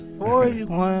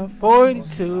41,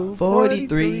 42,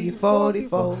 43,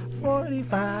 44,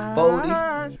 45. 40.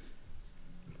 Alright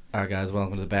guys,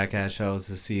 welcome to the Badcat Show. This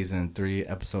is season 3,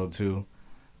 episode 2.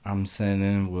 I'm sitting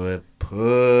in with Push.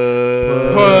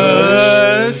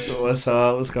 What's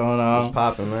up? What's going on? What's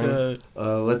poppin', man? Good.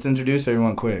 Let's introduce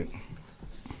everyone quick.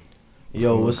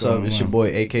 Yo, what's up? It's your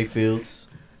boy AK Fields.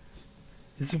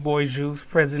 It's your boy Juice,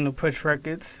 president of P.U.S.H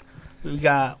Records. We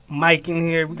got Mike in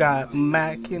here. We got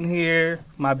Mac in here.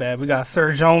 My bad. We got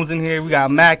Sir Jones in here. We got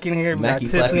Mac in here. We got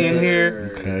Tiffany in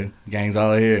here. Okay, gang's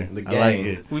all here. The I like gang.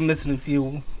 it. We missing a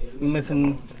few. We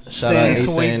missing Shout out Sin,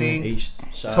 Asen.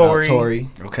 Sweezy. Shout Tory. out Tory.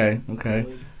 Okay.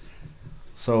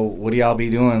 So what do y'all be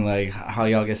doing? Like, how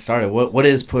y'all get started? What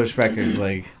is P.U.S.H Records?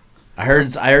 Like, I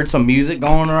heard some music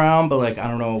going around, but like I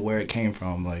don't know where it came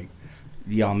from. Like,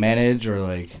 do y'all manage or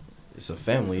like? It's a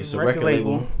family. It's a Record record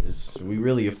label. We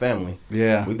really a family.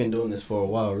 Yeah, We've been doing this for a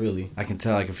while, really. I can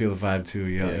tell. I can feel the vibe too.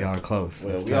 Y'all are close.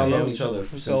 Well, That's we all tight. know each other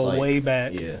since so way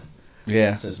back.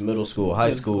 Yeah. Since middle school, high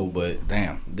school, but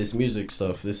Damn. this music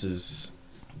stuff,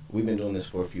 we've been doing this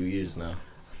for a few years now.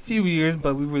 A few years,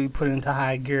 but we really put it into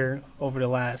high gear over the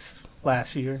last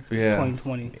year, Yeah.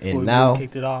 2020. before And we now- really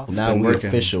kicked it off. Now been we're working.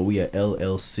 official. We are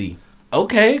LLC.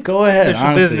 Okay, go ahead. Official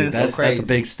Honestly, business. that's a Crazy.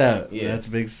 big step. Yeah. That's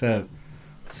a big step.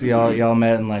 So y'all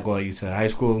met in like what you said, high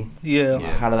school. Yeah.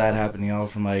 Yeah. How did that happen? Y'all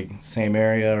from like same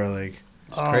area or like?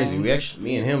 It's crazy. Um,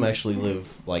 Me and him actually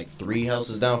live like 3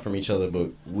 houses down from each other, but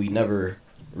we never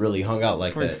really hung out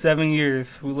like For that. 7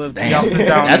 years, we lived 3 Damn. houses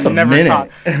down. That's and a never minute.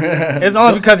 talked. It's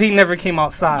only because he never came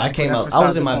outside. I came That's out. I besides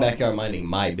was in the my point. backyard minding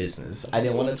my business. I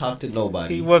didn't want to talk to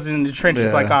nobody. He wasn't in the trenches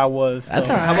Yeah. like I was. That's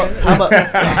so. all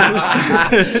right.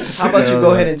 How about you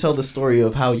go ahead and tell the story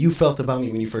of how you felt about me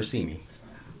when you first see me?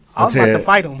 I was Let's about hear to it.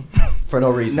 fight him. For no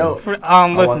reason. No. I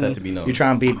want Listen, that to be known. You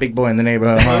trying to beat big boy in the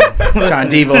neighborhood? Huh? Trying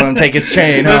to devo him, take his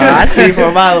chain? Huh? I see from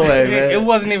a mile away, man. it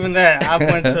wasn't even that. I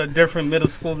went to a different middle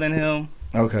school than him,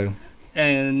 Okay.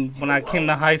 and when I came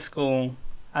to high school,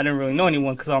 I didn't really know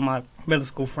anyone because all my middle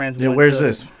school friends. Yeah. went Where's to,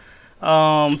 this?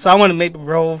 So I went to Maple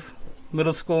Grove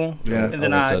Middle School, Yeah. and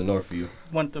then I went I to Northview.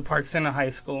 went to Park Center High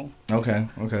School Okay.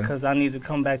 because I needed to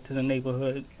come back to the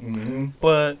neighborhood. Mm-hmm.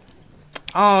 But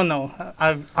I don't know.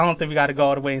 I don't think we got to go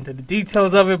all the way into the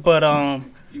details of it. But I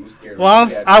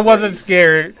wasn't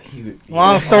scared.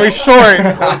 Long story short,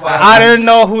 I didn't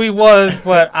know who he was,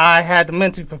 but I had to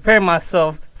mentally prepare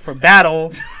myself for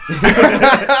battle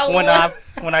when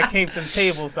I came to the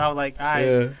table. So I was like, all right,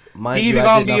 Yeah. Mind he you, either I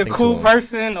gonna did be a nothing cool to him.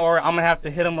 person or I'm gonna have to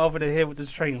hit him over the head with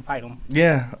this tray and fight him.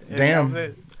 Yeah. And that was Damn.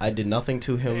 it. I did nothing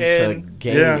to him to And-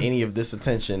 gain Yeah. any of this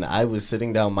attention. I was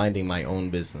sitting down minding my own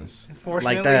business.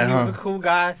 Fortunately, that, he was huh? a cool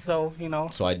guy, so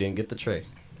So I didn't get the tray.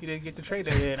 he didn't get the tray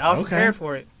to hit. I was Okay. prepared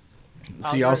for it.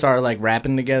 So y'all started like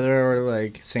rapping together or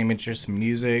like same interest in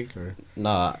music or?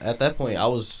 Nah, at that point I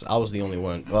was the only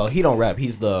one. Well, he don't rap.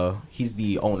 He's the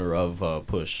owner of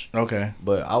P.U.S.H. Okay.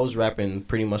 But I was rapping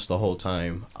pretty much the whole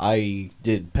time. I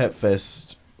did Pep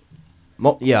Fest.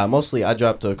 Mostly I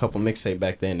dropped a couple mixtape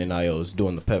back then, and I was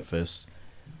doing the Pep Fest.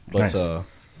 But Nice.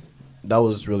 that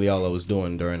was really all I was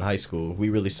doing during high school. We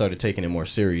really started taking it more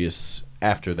serious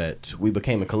after that. We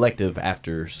became a collective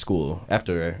after school.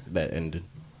 After that ended.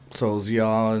 So it was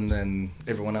y'all and then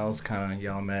everyone else kind of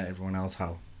y'all met. Everyone else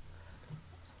how?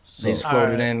 So They just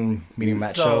floated Alright. in, meeting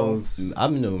at So- shows.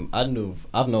 I've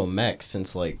known Max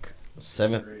since like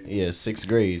sixth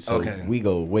grade. So Okay. we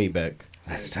go way back.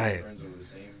 That's tight.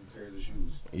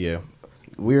 Yeah.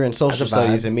 We were in social That's a vibe.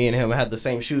 studies, and me and him had the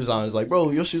same shoes on. It's like,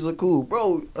 bro, your shoes look cool.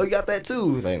 Bro, oh, you got that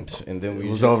too. And then we It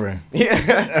was just- over. Yeah.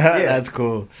 That's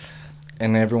cool.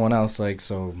 And everyone else like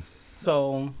so.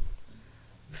 So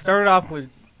we started off with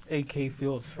AK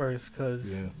Fields first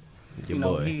because Yeah. you Your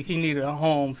know boy. he needed a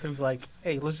home, so he was like,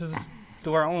 hey, let's just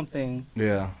do our own thing.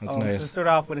 Yeah. That's So nice. start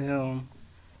off with him.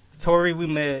 Tory, we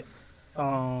met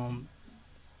New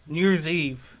Year's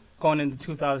Eve going into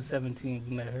 2017.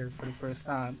 We met her for the first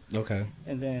time, Okay.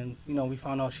 and then we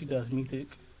found out she does music,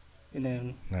 and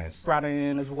then Nice. brought her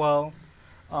in as well.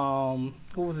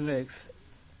 Who was next?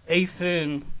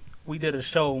 Asen. We did a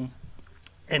show,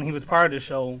 and he was part of the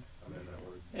show.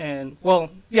 And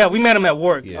we met him at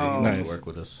work. Yeah, he wanted Nice. to work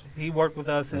with us. He worked with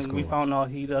us, That's and we cool. found out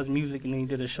he does music, and he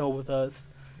did a show with us.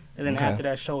 And then Okay. after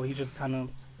that show, he just kind of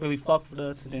really fucked with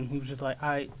us, and then he was just like,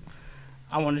 I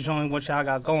want to join what y'all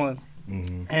got going.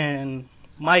 Mm-hmm. And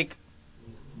Mike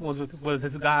was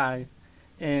his guy,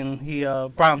 and he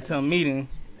brought him to a meeting.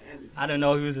 I didn't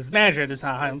know he was his manager at the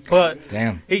time, but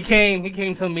Damn. he came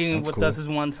to a meeting That's with cool. us this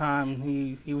one time.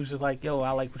 He was just like, yo,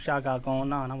 I like what y'all got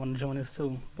going on. I want to join this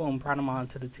too. Boom, brought him on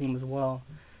to the team as well.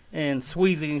 And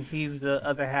Sweezy, he's the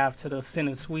other half to the Sin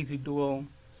and Sweezy duo.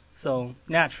 So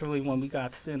naturally, when we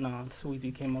got sent on,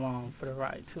 Sweetie came along for the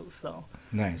ride too. So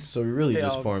Nice. So we really They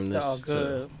just all- formed they're this. all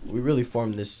good. We really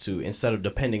formed this to, instead of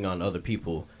depending on other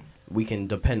people, we can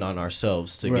depend on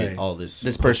ourselves to Right. get all this.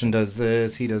 This person does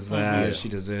this, he does that, Yeah. she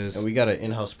does this. And we got an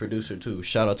in-house producer too.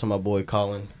 Shout out to my boy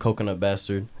Colin, Coconut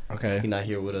Bastard. Okay. He not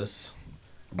here with us.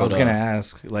 I was But, gonna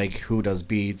ask, like, who does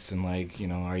beats and, like, you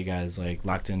know, are you guys like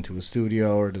locked into a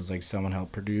studio or does like someone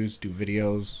help produce, do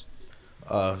videos?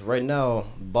 Right now,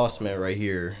 boss man right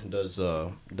here does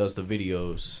the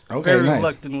videos. Okay, very nice,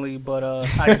 reluctantly, but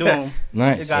I do them.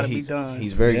 nice. It gotta He- be done.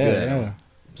 He's very Yeah, good at yeah. them.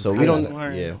 So That's we good.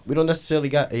 don't, we don't necessarily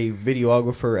got a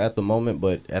videographer at the moment,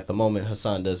 but at the moment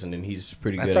Hassan doesn't, and he's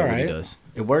pretty That's good at what alright. he does.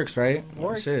 It works, right?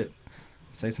 Works. Shit,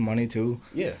 save some money too.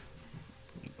 Yeah.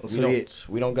 So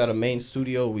We don't got a main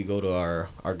studio. We go to our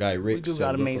guy Rick. We do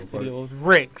got a main studio. It's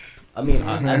Rick's. I mean,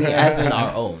 as in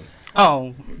our own.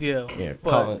 Oh yeah. Yeah,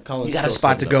 But Colin's you got a still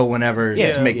spot to setting go up. whenever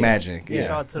Yeah. to make Yeah. magic. Yeah. Yeah,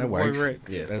 Shout out to that the boy works.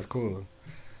 Rick's. Yeah. That's cool.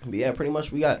 But yeah, pretty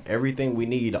much we got everything we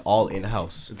need all in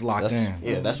house. It's locked in.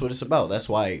 Yeah, that's what it's about. That's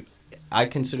why I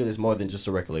consider this more than just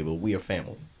a record label. We are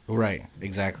family. Right,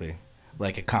 exactly.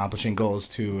 Like accomplishing goals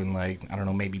too, and like I don't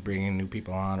know, maybe bringing new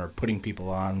people on or putting people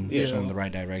on, Yeah. showing them the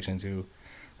right direction too.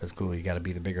 That's cool. You got to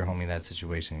be the bigger homie in that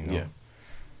situation. You know? Yeah.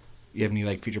 You have any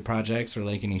like future projects or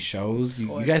like any shows?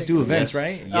 You, Oh, you guys do yes. events,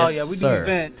 right? Oh Yes, yeah, we sir. do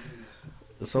events.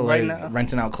 So Right like now.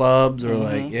 renting out clubs or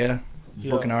like Mhm. yeah, Yeah.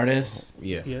 booking artists.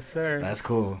 Yeah. Yes sir. That's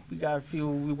cool. We got a few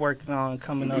we working on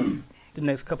coming up the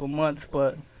next couple months,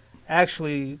 but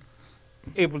actually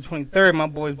April 23rd, my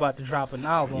boy's about to drop an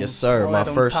album. Yes, sir. I'll My let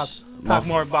him first- talk my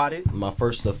more about it. My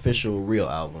first official real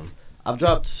album. I've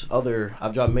dropped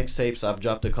mixtapes, I've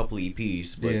dropped a couple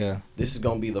EPs, but Yeah. this is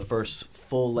gonna be the first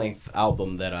full length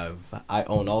album that I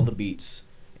own all the beats,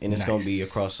 and it's gonna be Nice.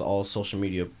 across all social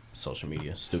media.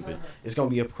 Stupid. It's gonna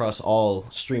be across all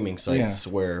streaming sites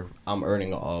where I'm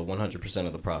earning 100%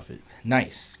 of the profit.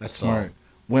 Nice. That's So- smart.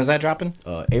 When's that dropping?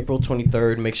 April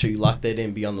 23rd. Make sure you lock that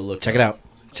in. Be on the lookout. Check it out.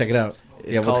 Check it out.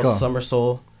 It's Yeah, what's it called called? Summer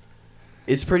Soul.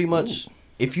 It's pretty much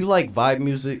if you like vibe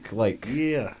music, like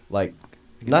Yeah. like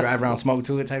You can drive around, smoke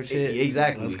to it type shit.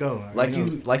 Exactly. Let's go.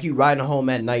 Like you riding home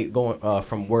at night going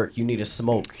from work. You need a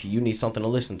smoke. You need something to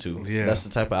listen to. Yeah. That's the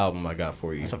type of album I got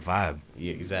for you. That's a vibe.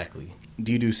 Yeah, exactly.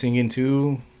 Do you do singing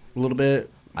too? A little bit.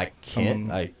 I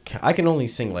can't. I can only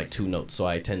sing like 2 notes, so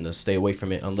I tend to stay away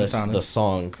from it unless That's honest. the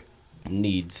song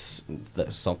needs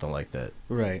something like that.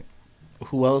 Right.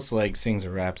 Who else like sings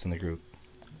or raps in the group?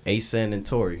 Asen and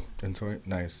Tori. And Tori?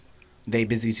 Nice. They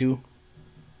busy too?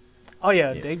 Oh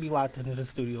yeah, Yeah. they be locked into the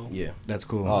studio. Yeah, That's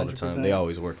cool. all the time. 100%. They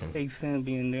always working. ASIN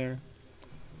being there.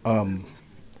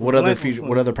 What other Relentlessly.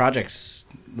 what other projects?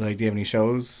 Like, do you have any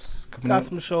shows coming Got up?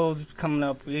 some shows coming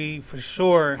up. We for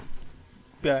sure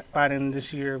by the end of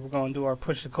this year we're gonna do our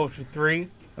Push the Culture 3.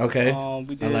 Okay. We I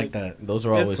did. like that. Those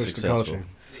are always Push the successful. culture.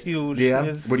 It's huge. Yeah.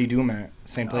 It's- Where do you do them at?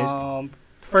 Same place?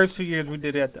 First 2 years we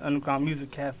did it at the Underground Music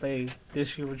Cafe.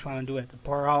 This year we're trying to do it at the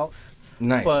Powerhouse.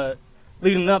 Nice. But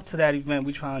leading up to that event,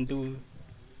 we trying to do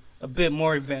a bit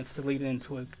more events to lead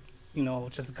into it. You know,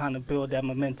 just to kind of build that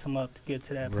momentum up to get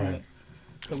to that Right. point.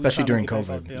 So we Especially trying during to get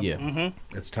back out COVID. there. Yeah.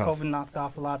 Mm-hmm. It's tough. COVID knocked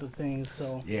off a lot of things,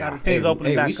 so Yeah. now that things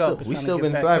opening back we up. it's we trying to still get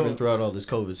been back to thriving it. throughout all this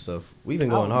COVID stuff. We've been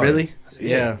going Oh, hard. Really? Yeah.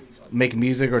 Yeah. Making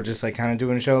music or just like kind of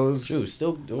doing shows? Shoot,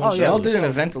 still doing Oh, shows. yeah, Y'all did an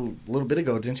event a little bit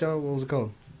ago, didn't y'all? What was it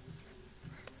called?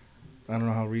 I don't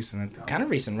know how recent. Kind of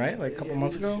recent, right? Like a couple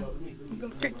months ago?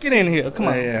 Get in here, come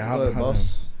on. Yeah, Go ahead,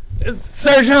 boss. It's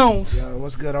Sir Jones. Yeah,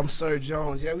 what's good? I'm Sir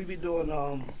Jones. Yeah, we be doing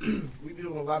we be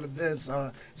doing a lot of events.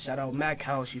 Shout out Mac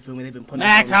House. You feel me? They've been putting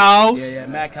Mac us on House. Yeah,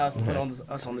 Mac House been putting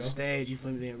us on the stage. You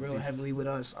feel me? Being real heavily with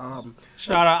us.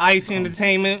 Shout out Icy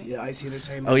Entertainment. Yeah, Icy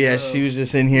Entertainment. Oh yeah, as well. she was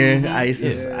just in here. Mhm. Ice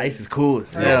is Yeah. Ice is cool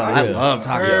as hell. Yeah, I Ice love is-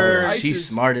 talking to her. Ice She's is-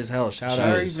 smart as hell. Shout Her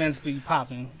out. events be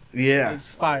popping. Yeah. It's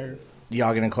fire.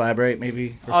 Y'all gonna collaborate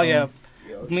maybe? for Oh yeah,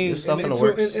 Yeah. me. There's stuff in the In-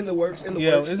 works. In the works. In the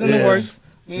Yeah, works. it's in the Yeah. works.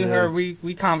 Me and Yeah. her,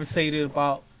 we conversated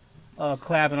about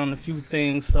collabing on a few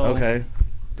things. So Okay.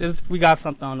 we got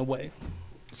something on the way.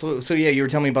 So yeah, you were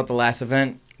telling me about the last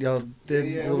event y'all did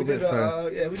Yeah, a little we bit. did.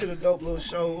 Sorry. Yeah, we did a dope little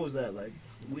show. What was that? Like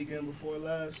weekend before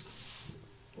last.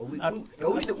 Well, we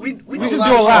We do just do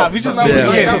a lot. We just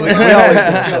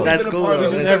Yeah. That's cool. We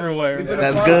just everywhere. We've been a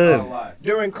That's part good. of-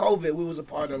 During COVID, we was a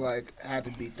part of had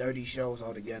to be 30 shows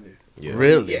altogether. Yeah.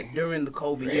 Really? Yeah, during the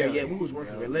COVID year, yeah, we was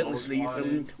working relentlessly. You feel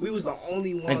me? We was the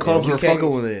only one. And clubs we were can't-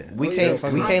 fucking with it. We Oh, can't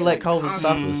yeah, we can't let COVID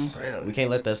constantly. stop us. We can't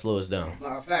let that slow us down.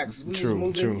 Nah, facts. We True, was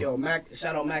moving. true. Yo,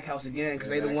 shout out Mac House again because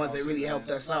they the ones that really helped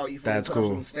us out. You feel That's me? Put us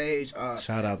cool. on the stage.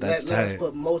 Shout out. That's let us tight.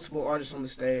 put multiple artists on the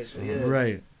stage. So yeah,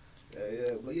 Right.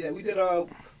 yeah. But yeah, we did.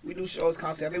 We do shows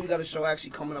constantly. I think we got a show actually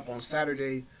coming up on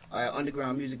Saturday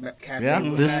Underground Music Cafe. Yeah,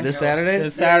 with this Badcat. Saturday.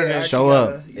 This Saturday. actually Show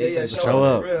gotta- up. show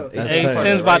up. up. For real. That's Hey, tight.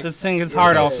 Sin's about to sing his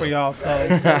heart out for y'all. So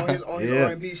He's on his Yeah.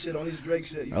 R&B shit, on his Drake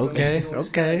shit. You feel me? Okay, He's doing his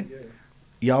okay. thing,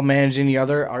 yeah. Y'all manage any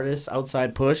other artists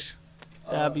outside Push?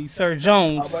 that'd be Sir I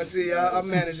Jones. see. I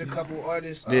manage a couple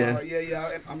artists. Yeah.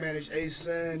 I manage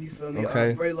A-Sin. You feel me?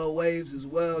 Okay. Braylo Waves as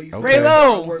well. You feel Okay. me?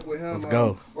 Braylo! I work with him. Let's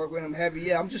go. Work with him heavy.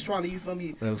 Yeah, I'm just trying to. You feel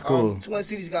me? That's cool. Twin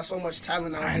Cities got so much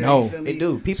talent out I here. know. You feel me? They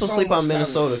do. People So sleep much on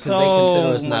Minnesota because talent. they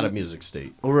consider us So not a music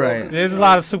state. Right. There's a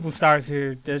lot of superstars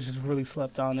here that just really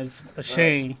slept on. It's a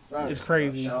shame. Facts. It's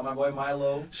crazy. Shout out my boy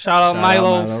Milo. Shout out Shout out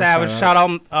Milo Milo, Savage. shout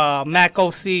Shout out Mac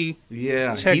OC.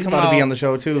 Yeah, Check he's him about to be out. on the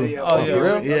show too. Oh, yeah.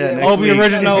 real? Yeah, next Obi week.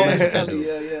 Original.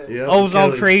 Yeah, Ozone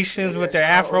Kelly. Creations with their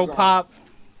Yeah, shout out Afro Ozone. pop.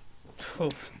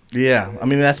 Yeah, I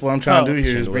mean that's what I'm trying to do Oh.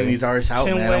 here is bring Chinway. these artists out,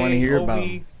 man. I want to hear about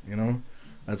Obi. them. You know,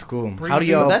 that's cool. Breezy. How do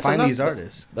y'all That's find enough. these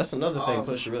artists? That's another thing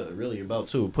Push really about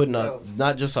too. Putting up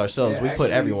not just ourselves, Yeah, we put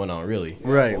actually- everyone on really.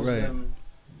 Right, Most of right. them-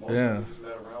 most of Yeah. them just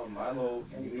met around. Milo,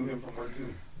 you knew him from work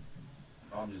too.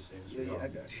 I'm just saying. Yeah, I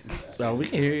got you. So we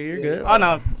can hear you. You're good. Oh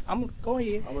no, I'm go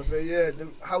ahead. I'm gonna say, yeah,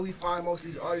 how we find most of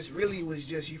these artists really was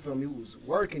just, you feel me, was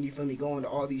working, you feel me, going to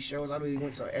all these shows. I really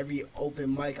went to every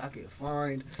open mic I could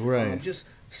find. Right. Just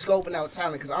scoping out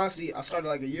talent, because honestly, I started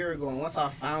like a year ago, and once I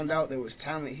found out there was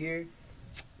talent here,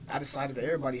 I decided that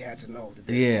everybody had to know that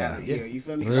there's Yeah. talent here. You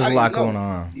feel me? 'Cause There's I a lot didn't know. going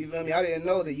on. You feel me? I didn't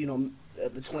know that,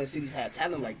 the Twin Cities had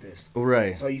talent like this.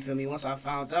 Right. So you feel me? Once I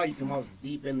found out, you feel me? I was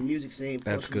deep in the music scene.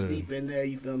 That's Push was good. deep in there.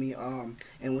 You feel me?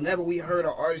 And whenever we heard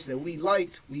an artist that we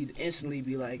liked, we'd instantly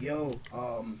be like, "Yo,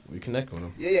 We connect with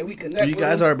them. yeah, we connect." You with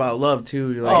guys them. are about love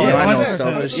too. You're like, Oh, you know, I know 100%.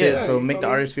 selfish Yeah, shit. So you make feel the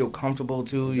me? artists feel comfortable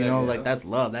too. You know, Exactly. like that's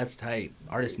love. That's tight.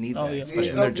 Artists need Oh, that, yeah. especially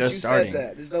It's when they're dope that just you starting.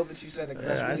 said that. It's dope that you said that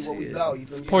because Yeah, I that's really what see we it. about. You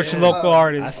feel me? Support Just your showing local love.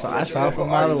 artists. I saw it from a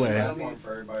mile away. Platform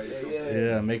for everybody to feel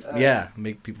safe. Yeah,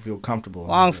 make people feel comfortable.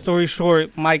 Long story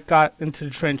short, Mike got into the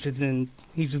trenches and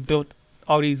he just built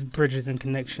all these bridges and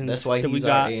connections. That's why that we he's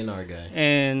our got. A&R guy.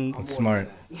 And That's smart.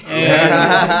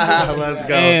 and, Let's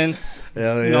go. and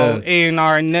Hell you know,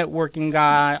 A&R networking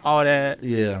guy, all that.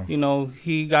 Yeah. You know,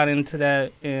 he got into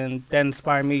that, and that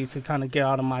inspired me to kind of get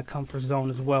out of my comfort zone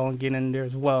as well and get in there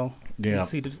as well. Yeah.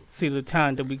 And see the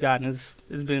talent that we got, and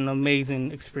it's been an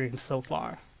amazing experience so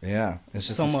far. Yeah. It's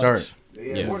just So a much. start.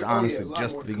 Yeah, This more is to come. honestly A lot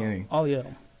just more the to come. beginning. Oh yeah.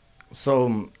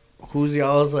 So, who's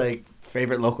y'all's like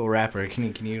favorite local rapper?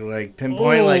 Can you like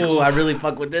pinpoint like, Ooh. I really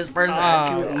fuck with this person?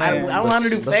 I man. don't want to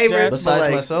do Bes- favorites, but Besides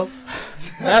like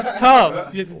myself, That's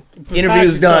tough. Besides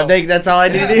interviews done. yourself. That's all I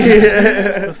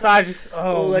did. Besides,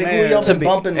 oh like who man. y'all To been be-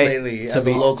 bumping hey, lately to as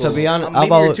be- a local? to be honest, maybe I'm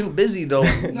you're all- too busy though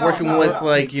working no, with no.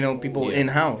 like people Yeah. in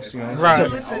house. You know, Right.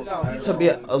 Listen, to be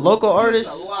a local a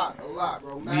artist, lot,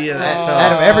 bro. Yeah, that's tough.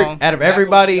 out of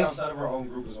everybody, Outside of our own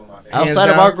group is one of my favorites. Hands outside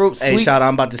of down. our group, Hey, Sweets, shout out!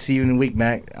 I'm about to see you in a week,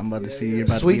 Mac. I'm about to see you.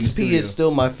 About to be in the Sweets P studio. is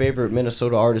still my favorite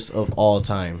Minnesota artist of all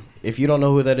time. If you don't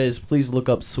know who that is, please look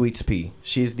up Sweets P.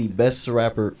 She's the best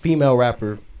female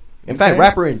rapper, in fact,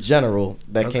 rapper in general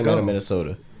that Let's came go. out of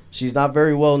Minnesota. She's not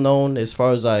very well known as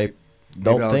far as I Maybe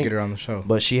don't I'll think, get her on the show.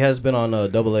 but she has been on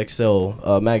Double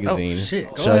XL magazine. Oh, shit.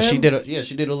 Go So ahead. she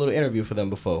did a little interview for them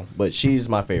before, but she's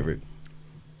my favorite.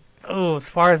 Oh, as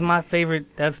far as my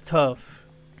favorite, that's tough.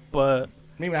 But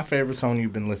Maybe my favorite song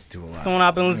you've been listening to a lot. someone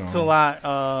I've been listening to a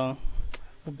lot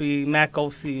would be Mac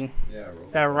OC. Yeah, bro.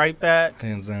 That Right Back,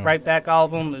 Hands down. Right Back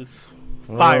album is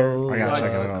fire. I gotta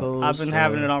check it out. I've been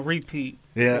having it on repeat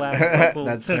the Yeah, last couple,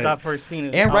 that's since tight. I first seen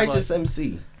it. And I was Righteous like,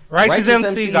 MC. Righteous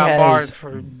MC got has bars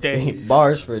for days.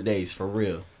 Bars for days, for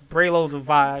real. Braylo's a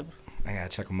vibe. I gotta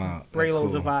check them out. That's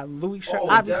Braylo's cool. a vibe. Louis shirt. Oh,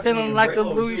 I be definitely feeling like a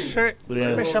Braylo, Louis too. shirt.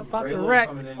 Yeah. Fresh up out the Braylo's rack.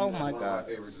 coming in Oh as my one of god.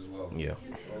 favorites as well. Yeah.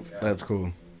 Okay. That's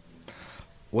cool.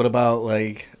 What about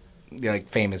like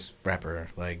famous rapper,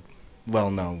 like well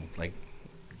known, like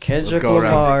Kendrick go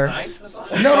around. Lamar.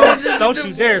 no, Don't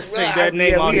you dare say that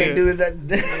name on we here. ain't doing that.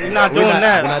 We're not doing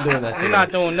that. We're not doing that. We're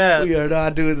not doing that. We are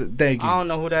not doing that. Thank I you. don't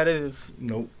know who that is.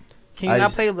 Nope. Can you I not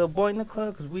just- play Lil Boy in the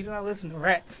Club? Because we do not listen to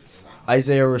rats.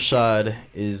 Isaiah Rashad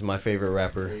is my favorite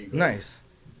rapper. Nice.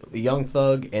 Young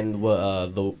Thug and the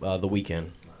Weeknd.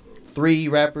 Three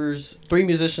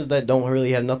musicians that don't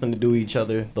really have nothing to do with each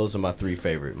other. Those are my three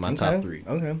favorite. My top three.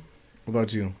 Okay. What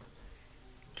about you?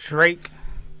 Drake,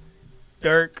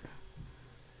 Dirk,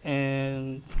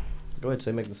 and Go ahead,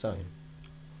 say make the sound.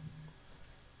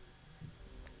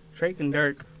 Drake and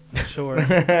Dirk, for sure.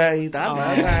 You thought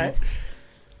about it. All right.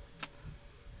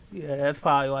 Yeah, that's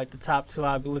probably like the top two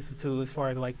I'd be listening to as far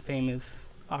as like famous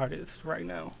artists right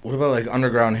now. What about like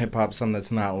underground hip hop, something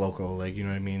that's not local? Like, you know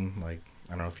what I mean? Like,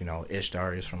 I don't know if you know P.U.S.H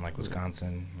is from like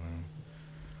Wisconsin.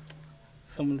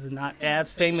 someone that's not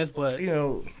as famous, but You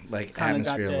know, like Kinda got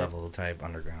atmosphere that. level type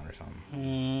underground or something.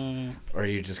 mm, Or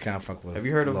you just kind of fuck with. Have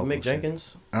you heard of local Mick shit?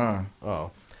 Jenkins? Oh,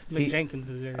 Mick He- Jenkins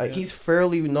is there. He's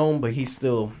fairly known, but he's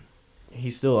still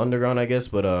underground, I guess.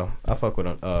 But I fuck with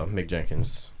Mick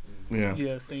Jenkins. yeah.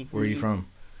 yeah, same for Where are you me. from?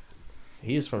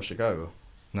 He is from Chicago.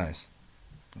 Nice.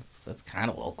 That's kind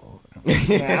of local.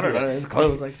 I don't know. It's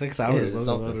close, like 6 hours. Yeah, local,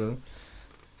 something. I don't know.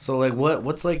 So like,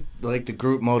 what's like the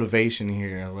group motivation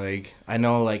here? Like, I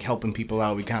know like helping people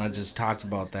out. We kind of just talked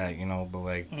about that, you know. But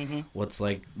like, what's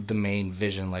like the main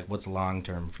vision? Like, what's long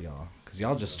term for y'all? Because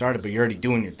y'all just started, but you're already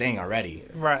doing your thing already.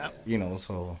 Right. You know,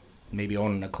 so maybe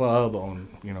owning a club,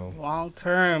 you know. Long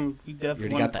term, we You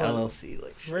definitely already got the wanna LLC,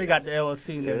 like. We already got the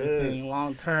LLC and everything.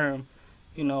 Long term,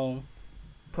 you know,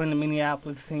 putting the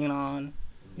Minneapolis scene on.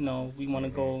 You know, we want to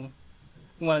go.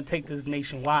 We want to take this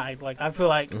nationwide. Like I feel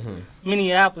like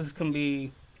Minneapolis can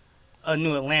be a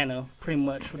new Atlanta, pretty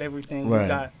much with everything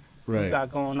we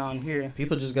got going on here.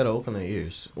 People just gotta open their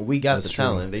ears. We got That's the true.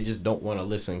 talent. They just don't want to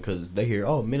listen because they hear,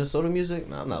 oh, Minnesota music.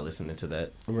 No, I'm not listening to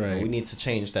that. Right. We need to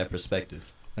change that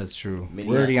perspective. That's true. Minneapolis.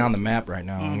 We're already on the map right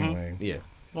now, Mhm. anyway. Yeah.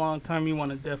 Long term, you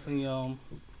want to definitely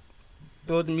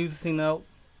build the music scene up.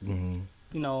 Mm-hmm.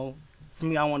 You know, for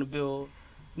me, I want to build,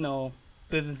 you know,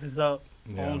 businesses up.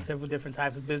 Yeah. Own several different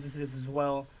types of businesses as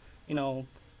well. You know,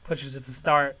 pushes us to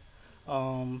start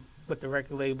with the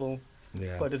record label.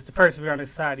 Yeah. But it's the Perseverance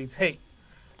Society Take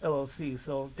LLC.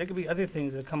 So there could be other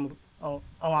things that come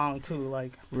along too,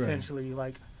 like Right. potentially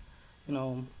like, you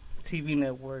know, TV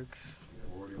networks.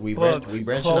 We Books,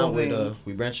 branching out with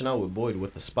clothing. Boyd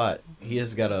with the spot.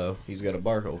 He's got a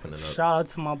bar opening up. Shout out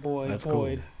to my boy That's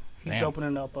Boyd. cool. He's Damn.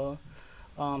 opening up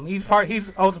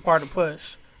he's also part of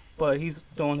P.U.S.H, but he's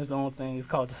doing his own thing. It's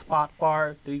called the Spot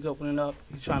Bar that he's opening up.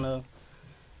 He's trying to,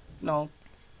 you know,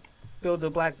 build the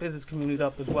black business community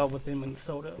up as well within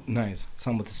Minnesota. Nice.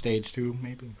 Some with the stage too,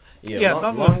 maybe. Yeah,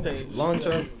 something on stage. Long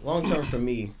term for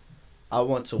me, I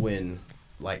want to win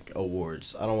like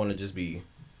awards. I don't want to just be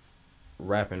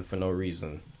rapping for no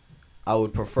reason. I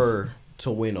would prefer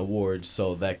to win awards,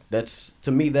 so that's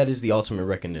to me that is the ultimate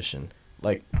recognition.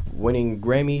 Like winning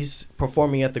Grammys,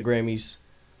 performing at the Grammys,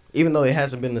 even though it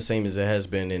hasn't been the same as it has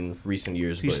been in recent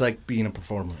years. He's but, like being a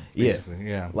performer. Yeah. Basically.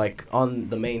 Yeah. like on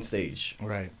the main stage.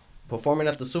 Right. Performing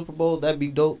at the Super Bowl, that'd be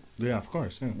dope. Yeah, of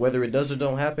course. Yeah. Whether it does or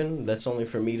don't happen, that's only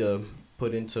for me to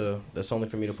put into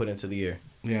the air.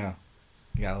 Yeah.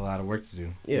 You got a lot of work to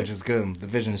do. Yeah. Which is good. The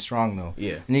vision is strong though.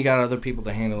 Yeah. And you got other people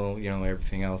to handle, you know,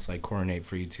 everything else, like coordinate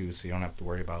for you too, so you don't have to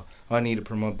worry about, oh, I need to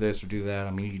promote this or do that.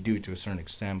 I mean, you do it to a certain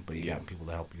extent, but you got people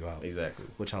to help you out. Exactly.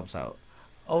 Which helps out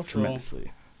Also,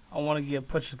 tremendously. I want to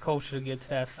push the culture to get to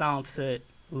that sound set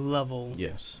level.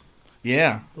 Yes.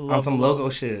 Yeah. On some Level logo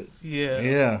of- shit. Yeah.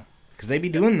 Yeah. Because they be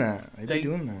doing that. They be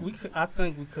doing that. I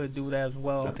think we could do that as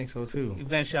well. I think so too.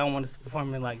 Eventually, I want us to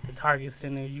perform in like the Target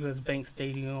Center, U.S. Bank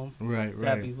Stadium. Right,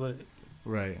 That'd be right. lit.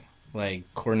 Right. Like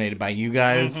coordinated by you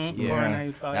guys. Mhm, Yeah.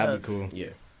 coordinated by That'd us. be cool. Yeah.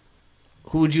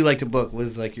 Who would you like to book? What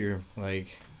is like your like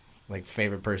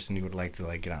favorite person you would like to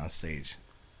like get on stage?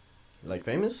 Like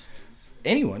famous?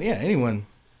 Anyone, yeah, anyone.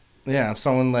 Yeah, if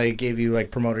someone like gave you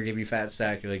like promoter gave you Fat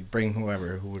Stack, you're like bring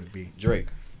whoever, who would it be? Drake.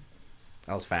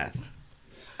 That was fast.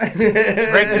 Drake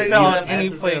can sell You out have any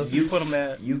to place sell- you put him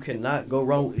at. You cannot go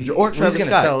wrong. Or Who's Travis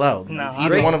gonna Scott. sell out? Nah,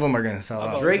 Either Drake. one of them are gonna sell I'll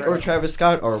out. go Drake or Drake. Travis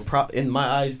Scott are in my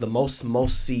eyes the most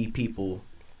see people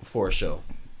for a show.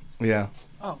 Yeah,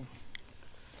 Oh,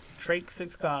 Drake,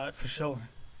 Six God for sure.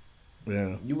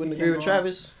 yeah. You wouldn't You agree can't with go wrong.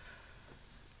 Travis?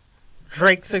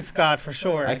 Drake, Six God for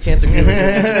sure. I can't agree with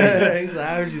him. He's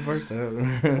average the first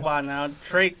time. Come on now,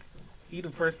 Drake. He the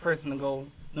first person to go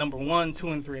number 1, 2,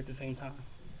 and 3 at the same time.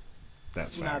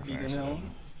 That's Not facts. beating actually.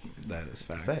 him. That is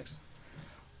facts. Facts.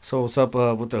 So what's up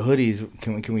with the hoodies?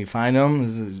 Can we find them?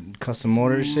 Is it custom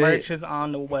order shit? Merch is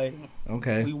on the way.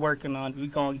 Okay. We working on. We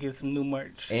gonna get some new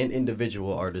merch. And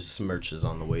individual artists' merch is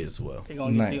on the way as well. They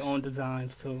gonna get Nice. their own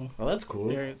designs too. Well, that's cool.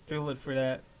 They're lit for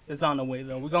that. It's on the way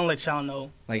though. We gonna let y'all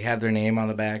know. Like have their name on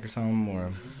the back or something, or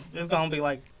It's gonna be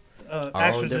like Our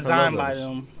actual own different design by logos.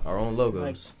 them. Our own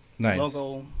logos. nice.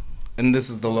 Logo. And this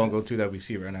is the logo too that we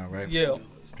see right now, right? Yeah.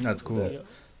 That's cool. Yeah.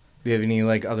 Do you have any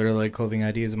like other like clothing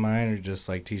ideas in mind, or just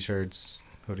like t-shirts,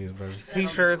 hoodies, whatever?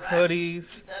 T-shirts,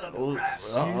 hoodies.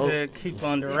 You should keep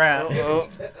under wraps.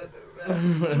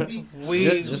 We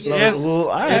Just know- it's- Well,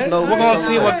 all it's- right. we're gonna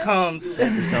see what comes.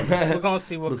 It's coming. We're gonna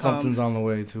see what But comes. something's on the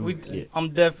way too. Yeah. I'm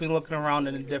definitely looking around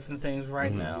at the different things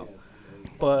right now,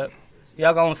 but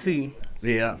y'all gonna see.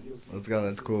 Yeah, let's go.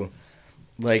 That's cool.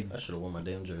 Like I should have worn my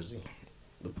damn jersey.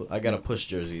 I got a push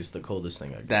jersey. It's the coldest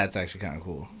thing I got. that's actually kind of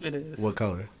cool. It is. What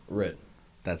color? Red.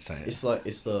 That's tight.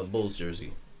 It's the Bulls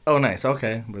jersey. Oh, nice.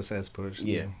 Okay, but it says Push.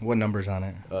 Yeah. What number's on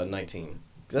it? 19.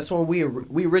 That's when we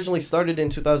originally started in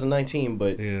 2019,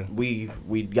 but Yeah. we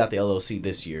got the LLC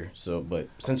this year. So, but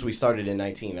since we started in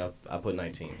 19, I put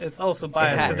 19. It's also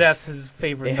biased because that's his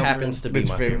favorite It number. happens to be It's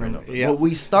my favorite. favorite number. Yeah. Well,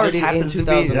 we started Just in happens to be.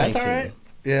 2019. That's all right.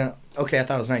 Yeah. Okay, I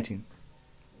thought it was 19.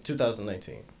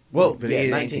 2019. Well, But yeah,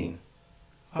 18. 19.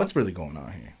 What's really going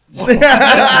on here? I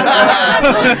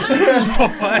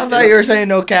thought you were saying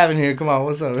no cabin here. Come on,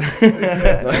 what's up?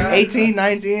 18,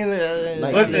 19,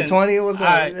 Listen, 20, what's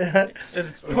up?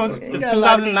 It's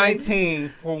 2019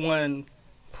 for when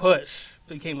Push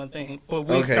became a thing, but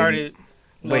we Okay, started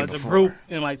way as a before. group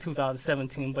in like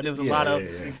 2017. But it was a Yeah, lot of,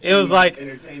 yeah. it was like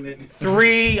Entertainment.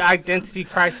 3 identity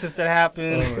crises that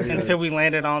happened Oh, yeah. until we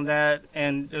landed on that,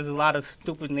 and there's a lot of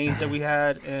stupid names that we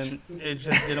had, and it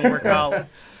just didn't work out.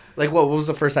 Like, what was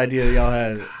the first idea y'all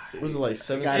had? Was it like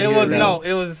 7? Got It years was ago.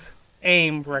 it was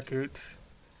AIM Records,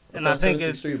 and I think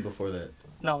it's 763 before that.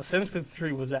 no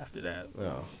 763 was after that.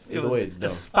 No, It either was way, it's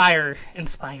dumb.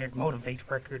 Inspired, Motivate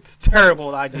Records.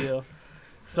 Terrible idea.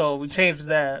 So we changed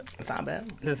that It's not bad.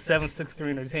 to 763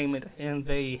 Entertainment, and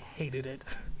they hated it.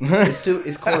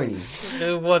 It's corny.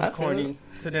 It was I feel corny.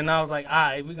 So then I was like, all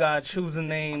right, we got to choose a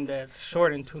name that's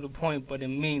short and to the point, but it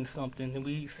means something. And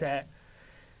we sat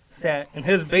in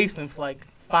his basement for like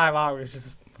 5 hours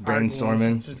just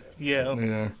Brainstorming. arguing. Yeah.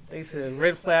 Yeah. They said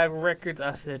Red Flag Records.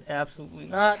 I said absolutely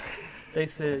not. They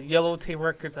said Yellow Tape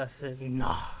Records. I said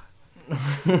nah.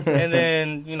 And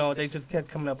then, they just kept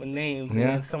coming up with names. Yeah.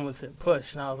 And then someone said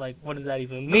Push. And I was like, what does that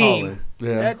even mean? Colin.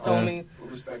 Yeah. That don't mean.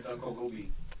 Put respect on Coco B.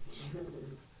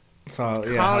 So,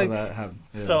 yeah, how Colin- did that happen?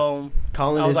 Yeah. So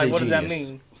Colin I was is like, a what does that genius.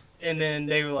 mean? And then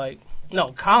they were like,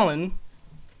 no, Colin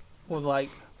was like,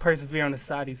 persevere on the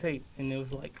society's hate. And it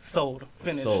was like, sold,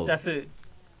 finished. Sold. That's it.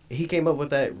 He came up with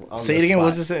that. On Say the it again. spot.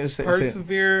 What's this? Say it.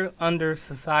 Persevere under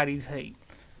society's hate.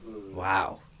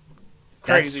 Wow.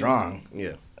 That's Crazy. strong.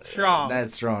 Yeah. Strong.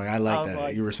 That's strong. I I like was that.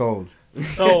 like- You were sold.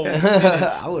 So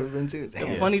I would have been too. the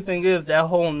Damn. funny thing is, that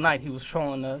whole night he was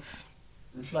trolling us.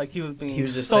 Like he was being He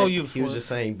was just so saying, useless. He was just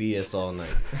saying BS all night.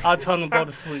 I told him to go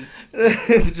to sleep.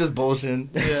 Just bullshit.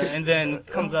 Yeah, and then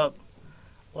comes up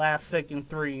last second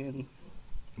 3 and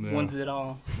Yeah. wins it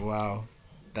all. Wow.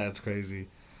 That's crazy.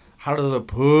 How did the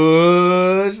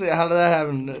push? How did that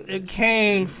happen? It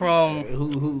came from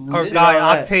Who our did guy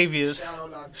all that? Octavius.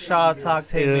 Shout out Shout out to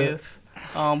Octavius.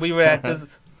 We were at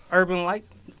this Urban Light.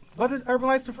 Was it Urban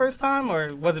Lights the first time,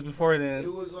 or was it before then?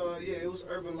 It was it was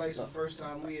Urban Lights the first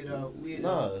time we had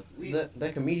Nah,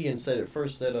 that comedian said it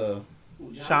first that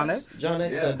Sean X? John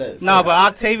X said that. No, first. but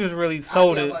Octavius really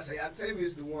sold I it. was about to say,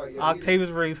 Octavius the one. Yeah, Octavius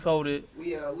really sold it.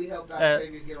 we helped Uh,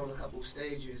 Octavius get on a couple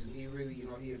stages, and he really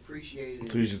he appreciated it.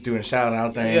 So he was just doing shout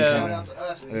out things. Yeah. Shout out to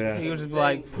us. and Yeah. it's He a was just big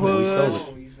like, thing for We us.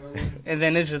 stole You feel me? And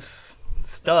then it just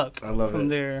stuck I love from it.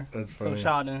 there. That's So funny.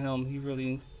 shout out to him. He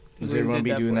really. Does really everyone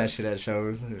did be doing for that us. shit at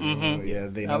shows? Mhm. Yeah,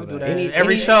 they I know would do that. that.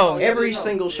 Every show. Every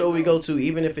single show we go to,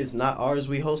 even if it's not ours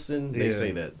we hosting, they Yeah.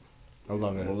 say that. I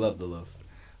love We it. love the love.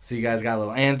 So you guys got a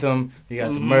little anthem, you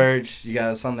got the Mhm. merch, you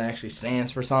got something that actually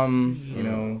stands for something, you Mhm.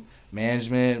 know,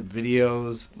 management,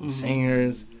 videos, Mhm.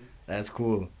 singers. That's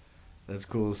cool. That's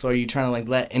cool. So are you trying to like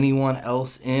let anyone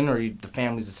else in, or the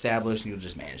family's established and you'll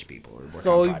just manage people? Or work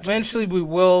So on projects? eventually we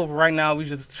will. Right now we're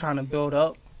just trying to build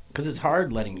up Because it's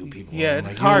hard letting new people Yeah, in. it's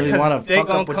like, hard you 'cause really want to they fuck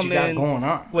gonna up what come you got in going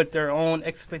on. with their own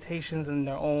expectations and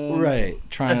their own Right.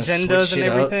 Trying to switch agendas shit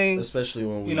and up. everything. Especially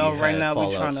when we You know, right had now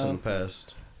we fallouts tryna- in the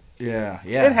past. Yeah.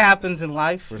 Yeah. It happens in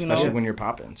life, Especially when you're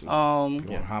popping too. People want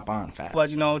to hop on fast. But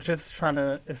just trying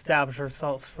to establish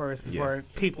ourselves first before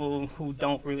people who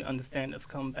don't really understand us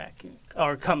come back in,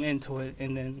 or come into it,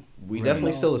 and then We Right. definitely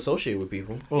No. still associate with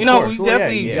people. Well, we of course. Well, yeah,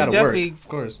 definitely, you gotta we definitely work. Of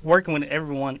course. working with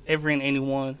everyone, every and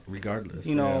anyone. Regardless.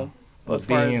 You know, yeah. but But as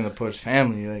far being in as- the Push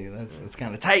family, like, that's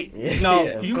kind of tight. No, Yeah,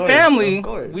 of you course, family. of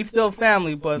course. We still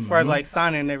family, but as far as Mhm. like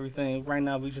signing and everything, right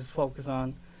now we just focus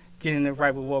on getting it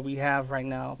right with what we have right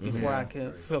now before Yeah. I can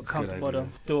feel That's a good comfortable to idea.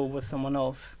 do it with someone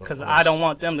else. Of Because course. I don't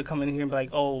want them to come in here and be like,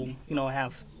 oh,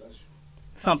 have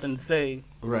something to say.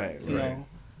 Right, You right. know,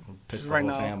 Piss the right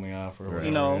whole now, family off or you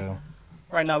whatever. know, yeah.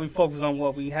 right now we focus on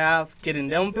what we have, getting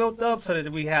them built up so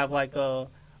that we have like a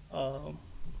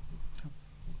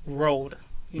road,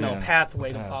 Yeah, pathway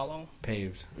a to path. follow,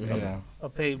 Paved. Mhm. Yeah, a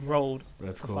paved road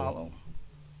that's to cool. follow.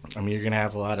 I mean, you're gonna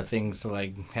have a lot of things to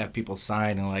like have people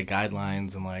sign and like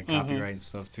guidelines and like Mhm. copyright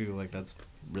stuff too. Like that's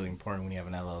really important when you have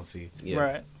an LLC. Yeah.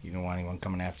 Right. You don't want anyone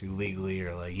coming after you legally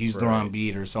or like use the Right. wrong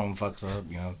beat or someone fucks up.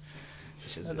 You know,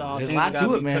 it's just, That's all there's a things lot that to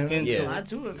gotta it, be man. took into- There's a lot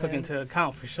to it, Took man. into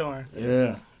account for sure.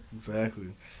 Yeah, exactly.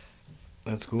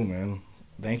 That's cool, man.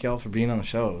 thank y'all for being on the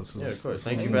show. This was, of course.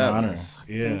 Thank this you was for an having honor. us.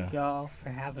 Yeah. Thank y'all for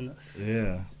having us.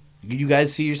 Yeah. You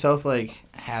guys see yourself like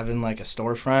having like a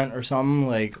storefront or something,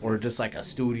 like, or just like a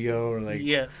studio or like?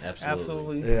 Yes, Absolutely.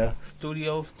 absolutely. Yeah.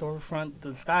 Studio, storefront,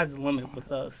 the sky's the limit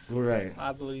with us. Right.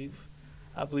 I believe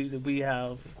that we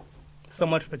have so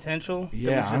much potential. that Yeah,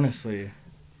 we just- honestly,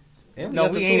 And No,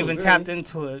 got the we ain't tools, even really. tapped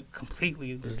into it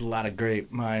completely. there's a lot of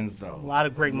great minds though. A lot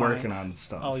of great working minds. on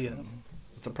stuff. Oh yeah,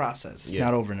 It's a process. It's Yeah.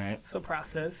 not overnight. it's a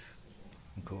process.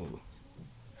 Cool.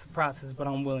 It's a process, but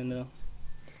I'm willing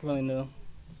to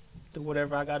do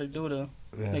whatever I got to do to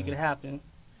Yeah. make it happen.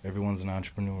 Everyone's an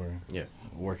entrepreneur. Yeah.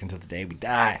 Work until the day we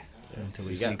die. Until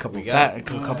we We see got- a couple we got it.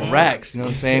 couple racks. You know what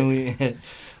I'm saying?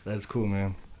 That's cool,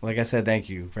 man. Like I said, thank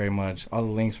you very much. All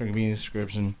the links are gonna be in the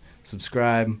description.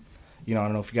 Subscribe. You know, I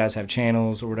don't know if you guys have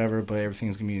channels or whatever, but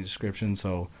everything's gonna be in the description.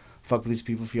 So fuck with these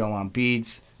people if y'all want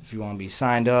beats, if you want to be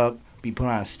signed up, be put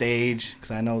on a stage,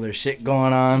 because I know there's shit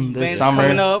going on this Events summer.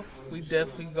 coming up, we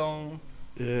definitely gonna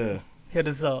Yeah. hit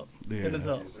us up. Yeah. Hit us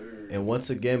up. And once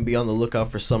again, be on the lookout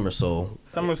for Summer Soul.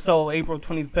 Summer Soul, April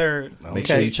 23rd. Make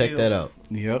sure Okay. you check that out.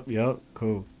 Yep.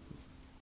 Cool.